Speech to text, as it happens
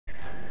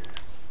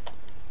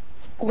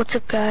What's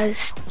up,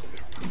 guys?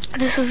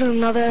 This is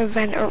another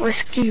event at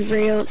Risky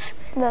Reels.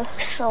 The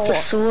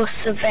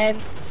Source event.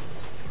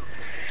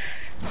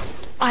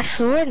 I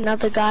saw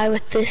another guy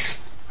with the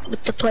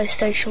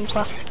PlayStation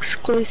Plus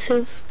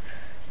exclusive.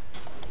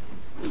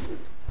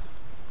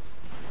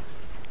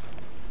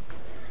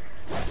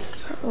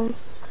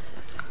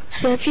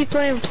 So if you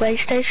play on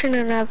PlayStation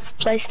and have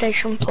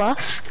PlayStation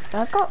Plus,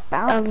 I got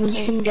bounces.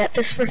 you can get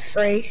this for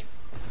free.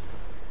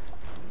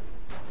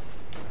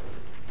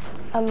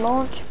 A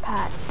launch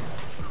pad.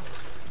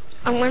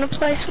 I'm gonna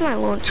place my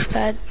launch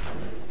pad.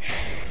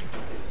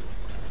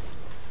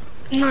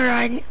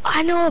 No,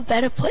 I know a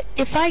better place.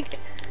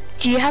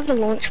 Do you have the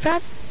launch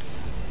pad?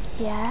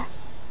 Yeah.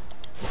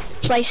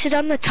 Place it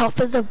on the top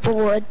of the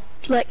board.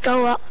 Let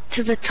go up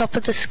to the top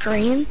of the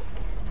screen.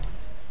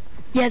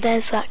 Yeah,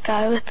 there's that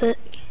guy with it.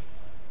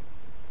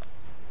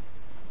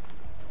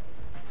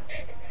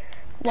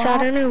 What? So I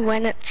don't know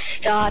when it's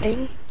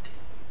starting.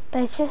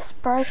 They just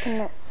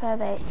broken it so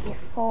that you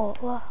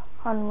fall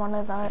on one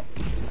of those.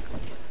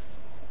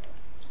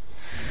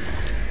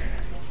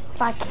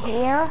 Like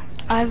here?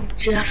 I've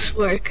just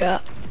woke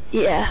up.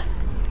 Yeah.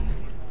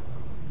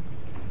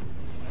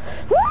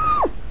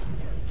 Woo!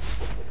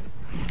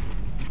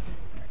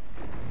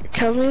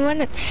 Tell me when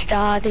it's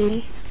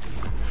starting.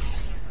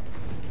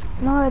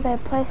 No, they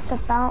placed a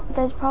bounce.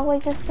 They're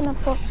probably just gonna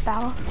put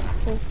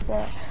bounces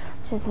there,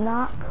 which is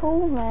not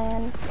cool,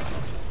 man.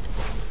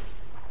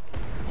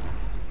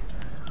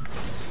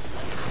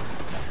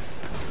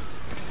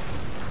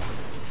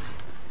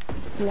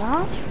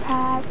 Launch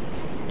pad.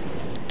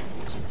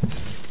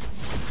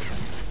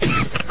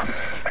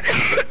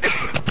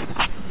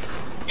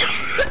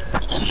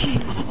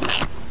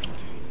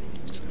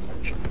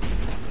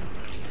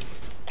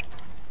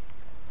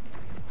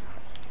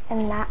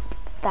 And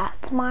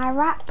that's my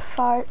rap,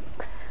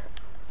 folks.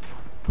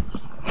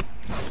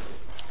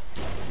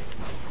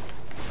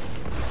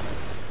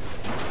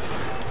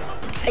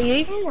 Are you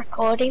even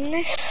recording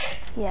this?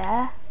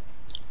 Yeah.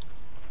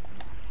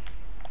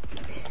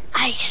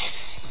 Ice.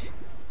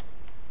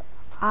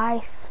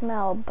 I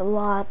smell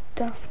blood.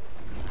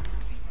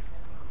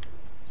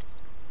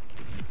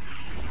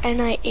 And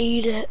I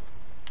eat it.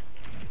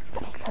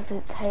 Because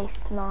it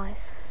tastes nice.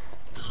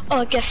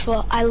 Oh, guess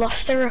what? I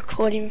lost the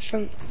recording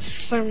from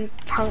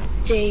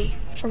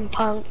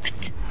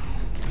Punked.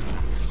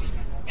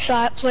 So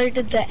I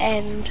uploaded the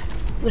end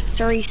with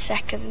 3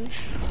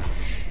 seconds.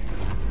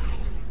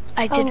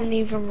 I didn't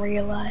even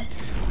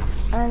realize.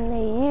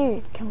 Only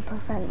you can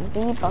prevent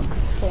V-Bucks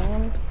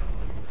scams.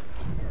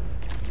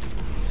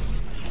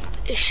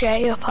 Share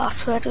your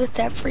password with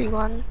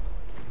everyone.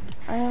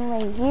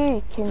 Only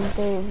you can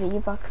do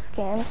V-Bucks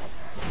scams.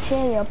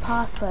 Share your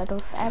password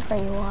with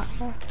everyone.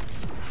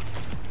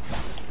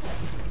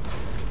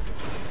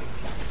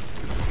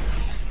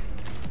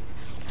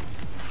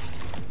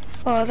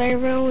 Oh, they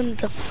ruined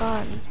the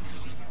fun.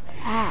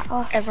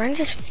 Ow. Everyone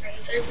just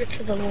runs over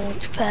to the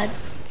launch pad.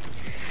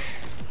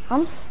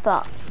 I'm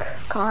stuck,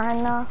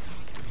 kinda.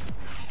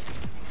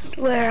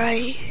 Where are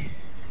you?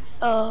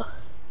 Oh.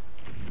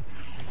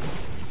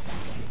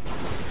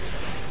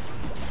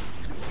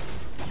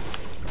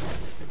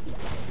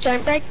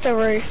 Don't break the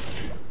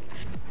roof.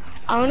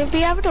 I want to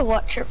be able to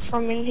watch it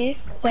from in here.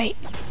 Wait,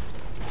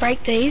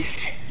 break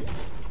these?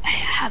 I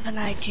have an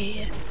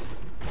idea.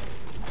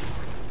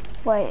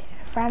 Wait,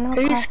 random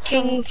Who's question.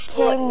 King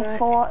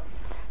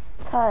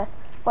Fortnite?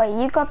 Wait,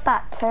 you got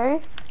that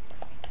too?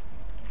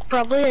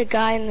 Probably a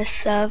guy in the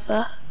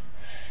server.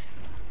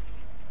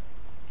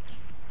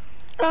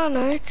 Oh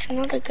no, it's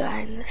not a guy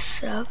in the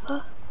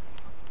server.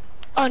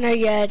 Oh no,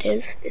 yeah it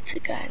is. It's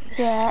a guy in the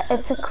server. Yeah,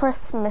 it's a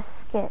Christmas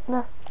skin.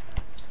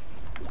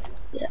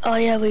 Yeah. Oh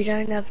yeah, we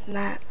don't have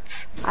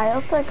mats. I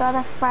also got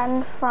a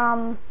friend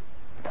from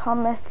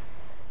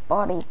Thomas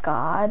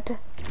Bodyguard.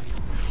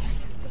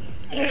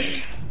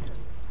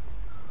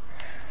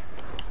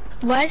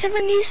 Why is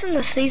everyone using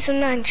the Season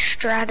 9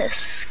 Stratus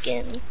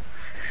skin?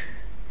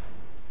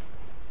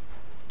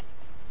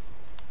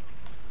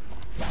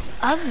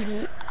 I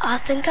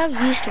think I've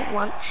used it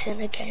once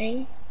in a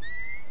game.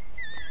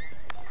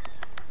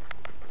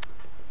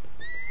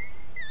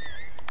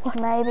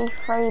 Maybe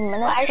 3 minutes.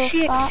 Why is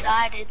she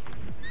excited?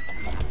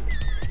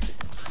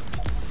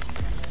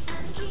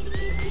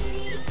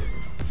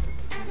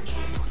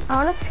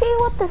 I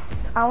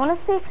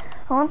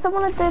want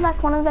someone to do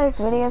like one of those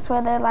videos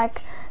where they like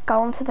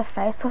go into the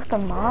face with the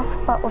mask,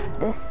 but with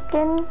this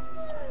skin.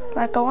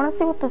 Like I want to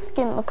see what the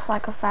skin looks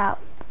like without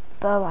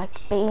the like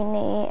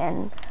beanie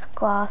and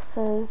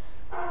glasses.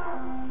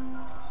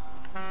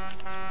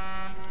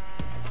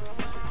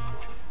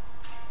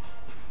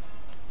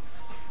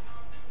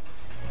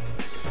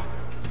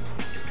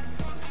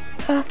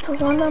 That's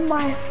one of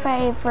my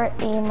favorite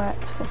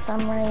emotes for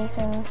some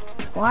reason.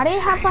 Why do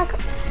you have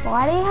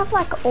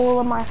like all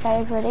of my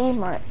favorite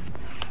emotes?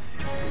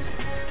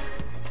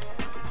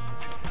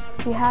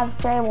 You have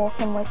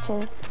jaywalking, which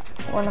is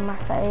one of my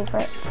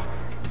favorites.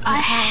 I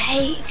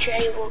hate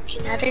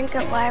jaywalking. I don't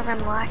get why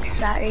everyone likes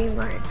that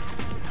emote.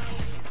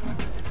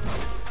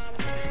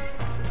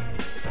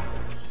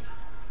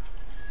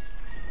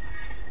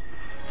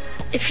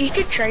 If you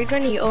could trade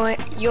one of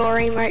your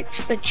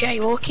emotes for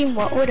jaywalking,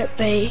 what would it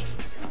be?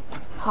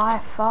 High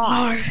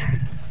five. No.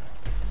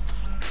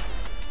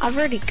 I've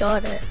already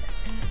got it.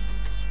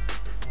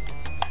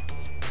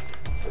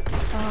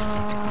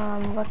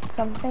 What's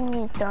something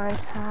you don't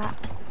have?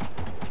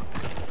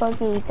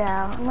 Boogie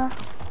down.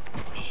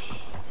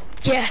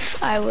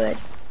 Yes, I would.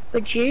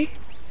 Would you?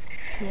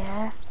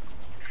 Yeah.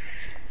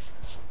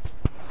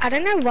 I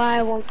don't know why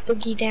I want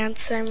Boogie down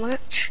so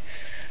much.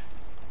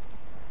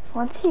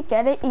 Once you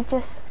get it, you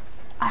just...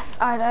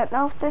 I don't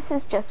know if this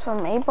is just for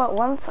me, but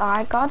once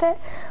I got it,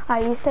 I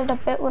used it a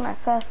bit when I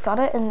first got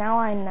it, and now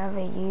I never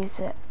use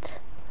it.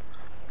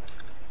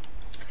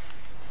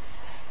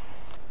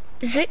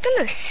 Is it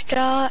gonna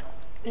start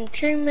in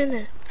 2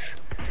 minutes?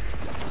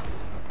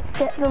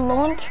 Get the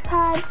launch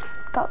pad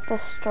got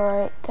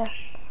destroyed.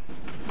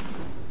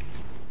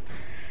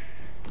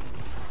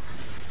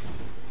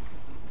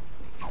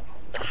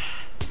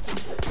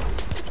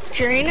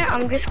 During it,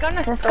 I'm just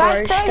gonna This throw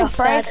guy's doing stuff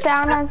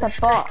breakdown at the as a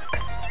screen. box.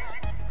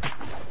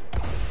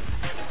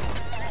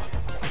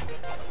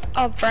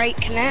 Oh,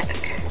 break neck.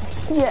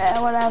 Yeah,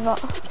 whatever.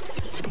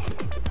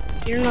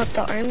 You're not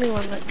the only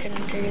one that can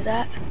do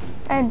that.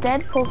 And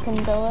Deadpool can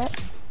do it.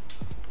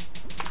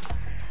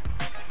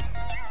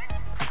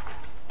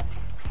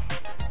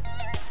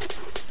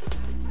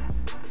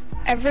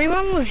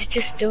 Everyone was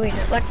just doing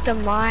it, like the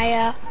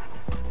Maya.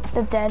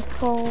 The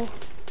Deadpool.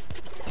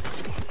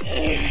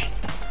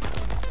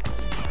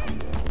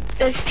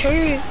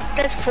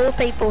 There's 4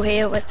 people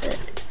here with it.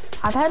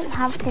 I don't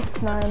have the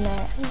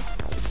snowman.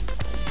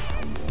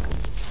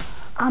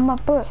 I'm a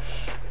bush.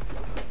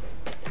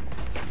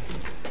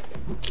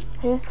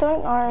 Who's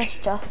doing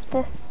Orange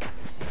Justice?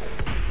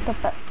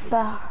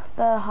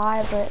 The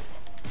hybrid.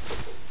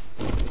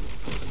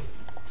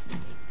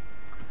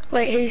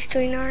 Wait, who's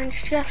doing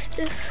Orange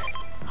Justice?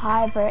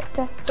 Hybrid.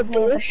 The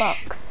bush? The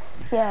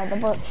box. Yeah, the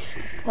bush.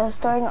 So I was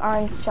doing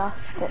Orange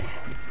Justice.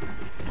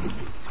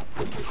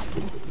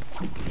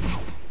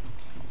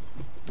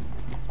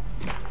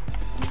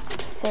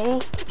 See?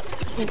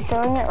 He's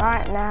doing it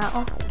right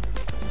now.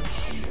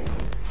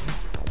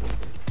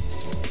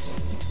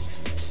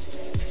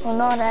 Well,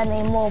 not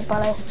anymore,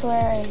 but I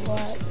swear he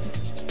was.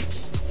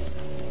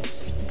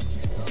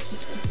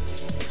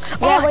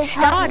 Oh, it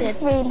started.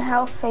 Being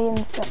healthy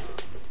and stuff.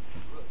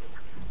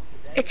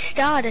 It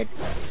started.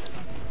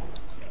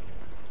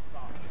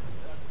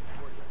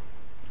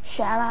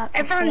 Shout out to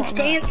Everyone's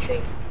Fortnite.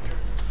 dancing.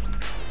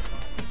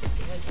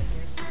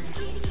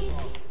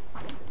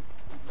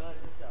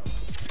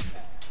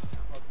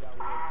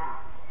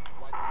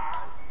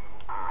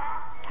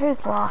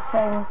 Who's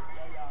laughing?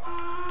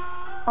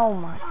 Oh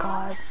my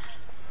god.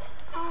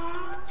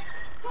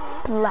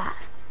 Black.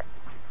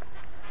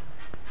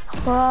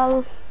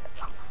 Well,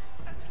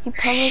 you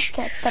probably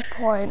get the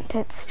point.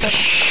 It's just,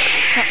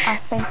 I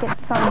think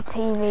it's some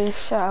TV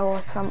show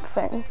or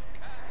something.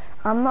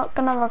 I'm not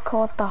gonna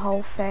record the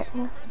whole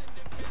thing.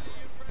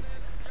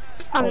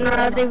 I'm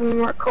not even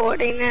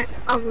recording it.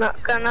 I'm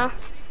not gonna.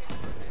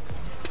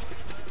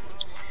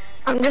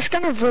 I'm just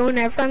gonna ruin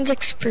everyone's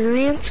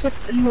experience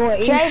with the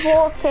noise.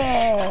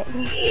 Jaywalking!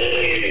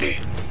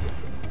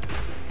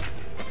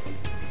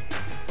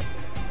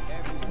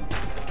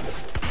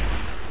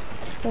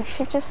 We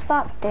should just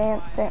start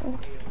dancing.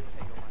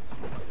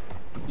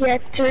 Yeah,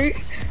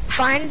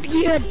 find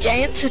your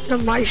dance with the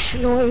most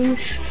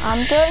noise.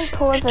 I'm doing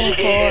pause and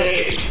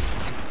pause.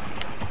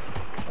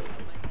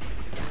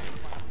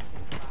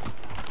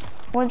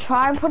 We'll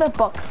try and put a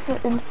box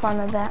in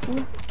front of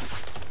them.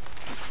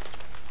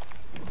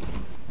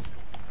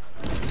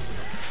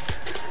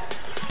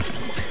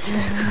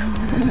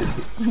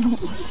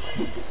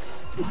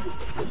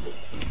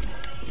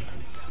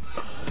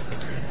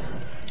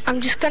 I'm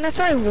just gonna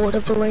throw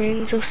water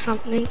balloons or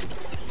something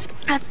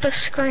at the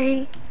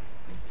screen.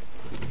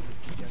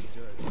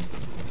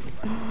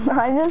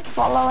 I'm just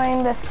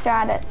following the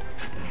stratus.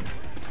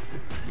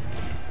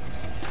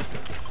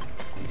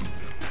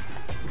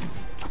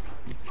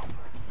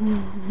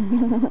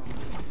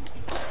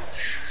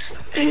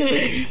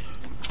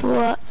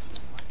 What?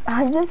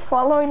 I'm just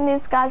following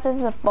these guys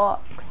as a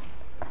box.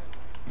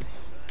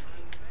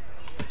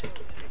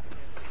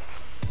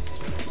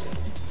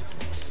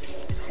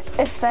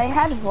 If they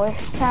had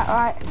voice chat,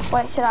 right?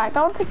 Wait, should I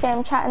go to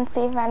game chat and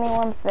see if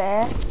anyone's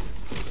there?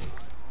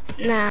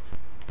 Nah.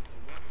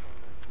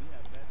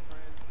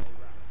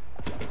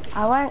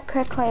 I went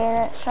quickly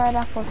and it showed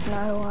up with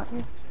no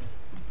one.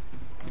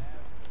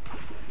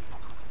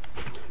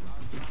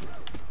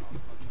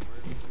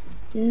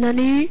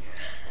 Nani?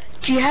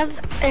 Do you have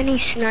any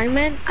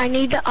snowmen? I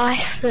need to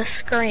ice the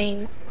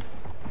screen.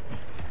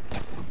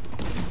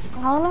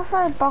 I wanna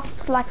throw a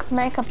box, like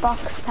make a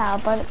box tower,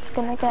 but it's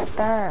gonna get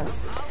burned.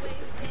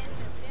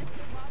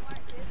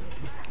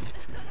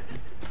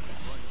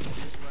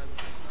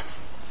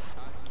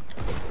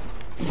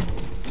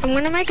 I'm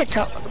gonna make a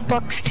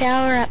box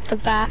tower at the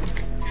back.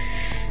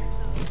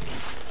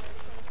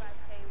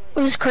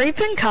 Was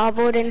creeping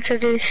cardboard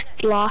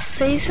introduced last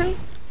season?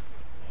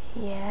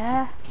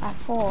 Yeah, I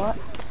thought.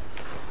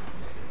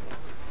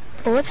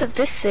 Or was it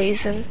this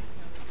season?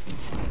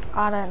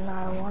 I don't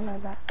know, one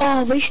of that. Oh,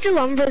 are we still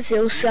on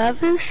Brazil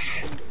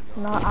servers?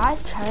 No, I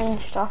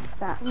changed off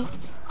them.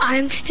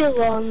 I'm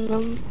still on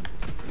them.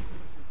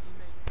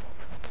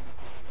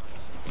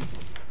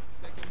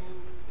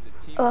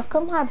 Look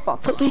at my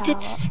box But we tower. did...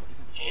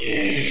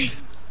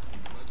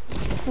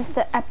 This is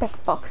the epic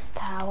box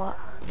tower.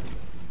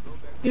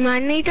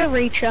 Might need a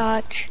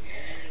recharge.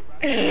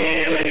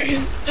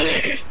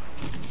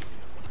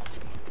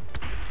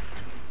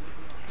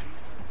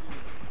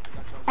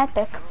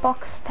 Epic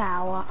box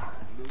tower.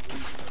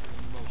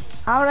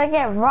 I want to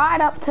get right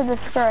up to the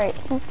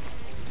screen.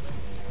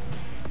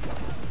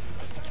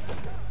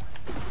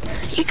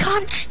 You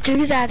can't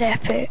do that,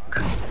 Epic.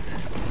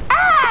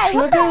 Hey, It's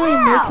what the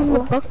literally making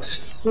the hell?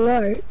 box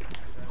float.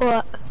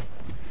 What?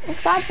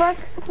 This guy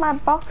broke my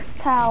box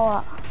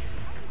tower.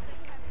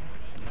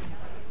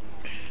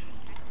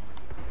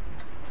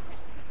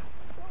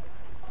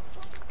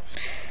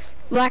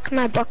 Like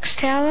my box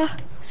tower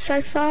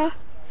so far?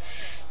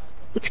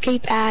 Let's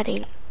keep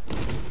adding.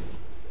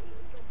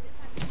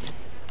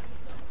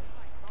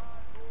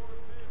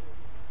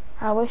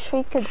 I wish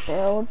we could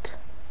build.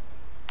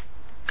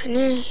 Can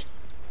you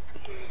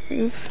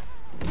move?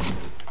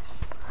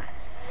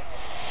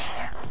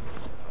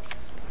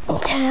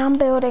 Okay, I'm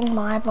building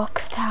my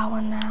box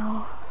tower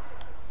now.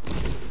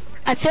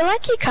 I feel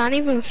like you can't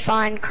even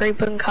find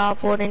creeper and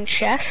cardboard in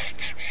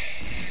chests.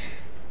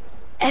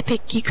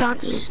 Epic, you can't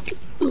just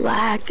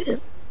lag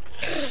it.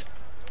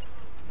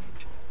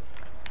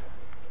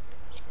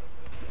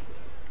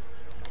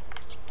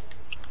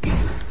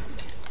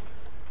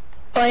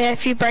 Oh yeah,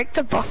 if you break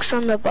the box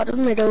on the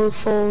bottom, it all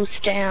falls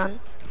down.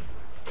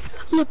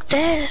 Look,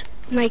 they're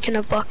making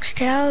a box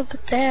tower,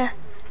 but they're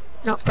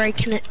not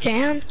breaking it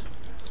down.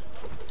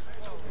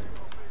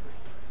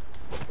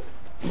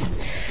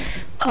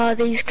 Oh,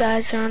 these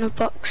guys are on a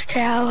box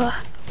tower.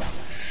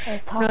 They're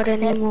Not toxic.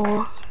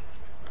 anymore.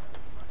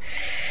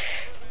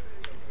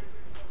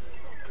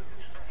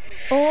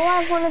 All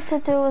I wanted to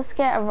do was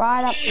get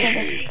right up to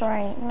the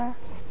screen.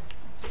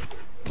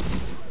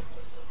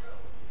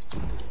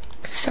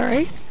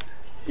 Sorry?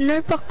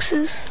 No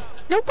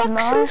boxes. No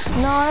boxes.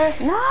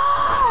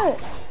 No!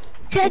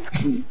 Dead.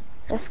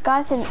 This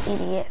guy's an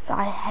idiot.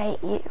 I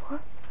hate you.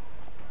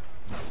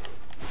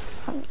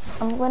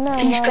 I'm gonna.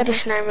 He's got a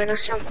snowman or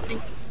something.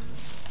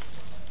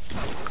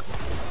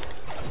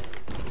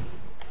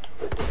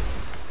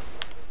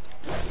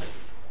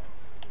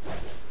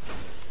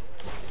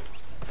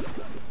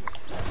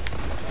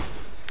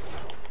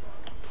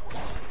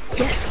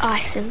 Yes,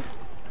 ice him.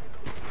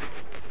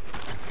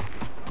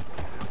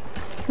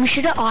 We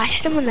should have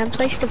iced him and then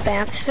placed a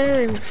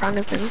bouncer in front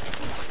of him.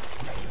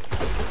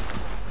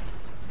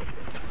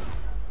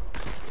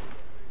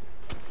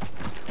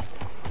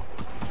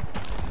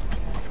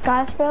 This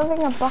guy's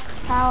building a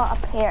box tower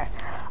up here.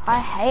 I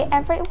hate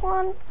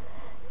everyone.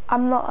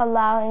 I'm not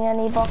allowing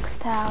any box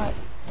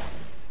towers.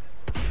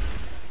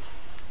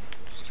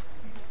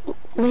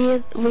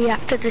 We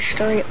have to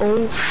destroy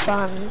all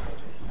fun.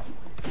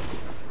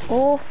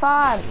 All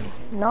fun.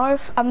 No,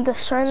 I'm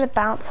destroying the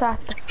bouncer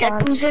at the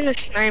front. Deadpool's in a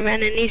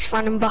snowman and he's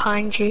running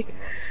behind you.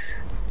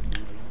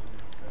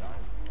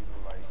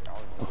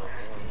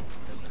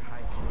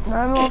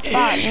 No more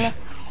fun.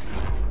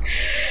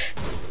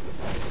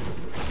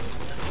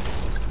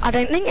 I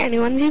don't think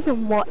anyone's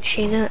even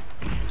watching it.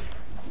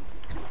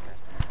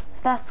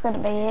 That's gonna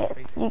be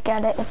it. You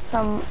get it. It's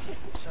some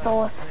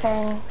sauce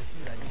thing.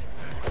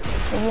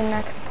 See you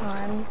next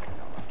time.